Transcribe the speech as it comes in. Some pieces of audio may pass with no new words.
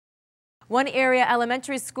One area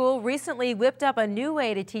elementary school recently whipped up a new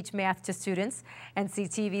way to teach math to students.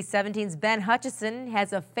 NCTV 17's Ben Hutchison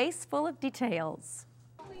has a face full of details.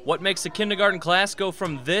 What makes a kindergarten class go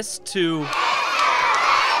from this to...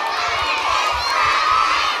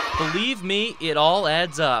 Believe me, it all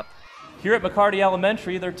adds up. Here at McCarty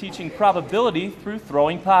Elementary, they're teaching probability through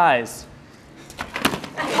throwing pies.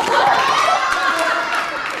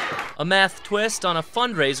 A math twist on a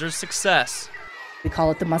fundraiser's success. We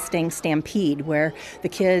call it the Mustang Stampede, where the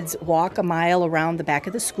kids walk a mile around the back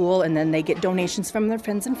of the school and then they get donations from their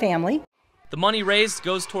friends and family. The money raised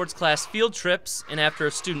goes towards class field trips, and after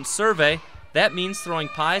a student survey, that means throwing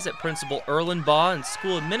pies at Principal Erlen Baugh and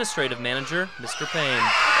School Administrative Manager Mr. Payne.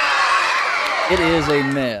 It is a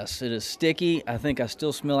mess. It is sticky. I think I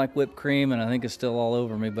still smell like whipped cream, and I think it's still all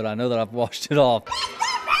over me, but I know that I've washed it off.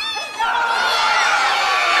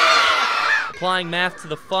 Applying math to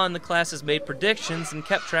the fun, the class has made predictions and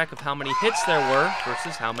kept track of how many hits there were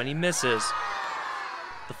versus how many misses.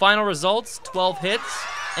 The final results, 12 hits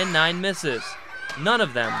and 9 misses. None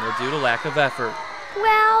of them were due to lack of effort.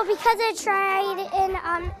 Well, because I tried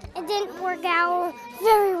and it didn't work out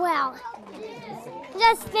very well.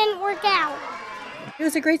 Just didn't work out. It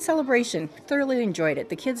was a great celebration. Thoroughly enjoyed it.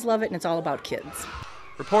 The kids love it, and it's all about kids.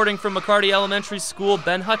 Reporting from McCarty Elementary School,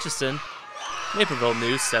 Ben Hutchison, Naperville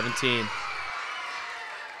News 17.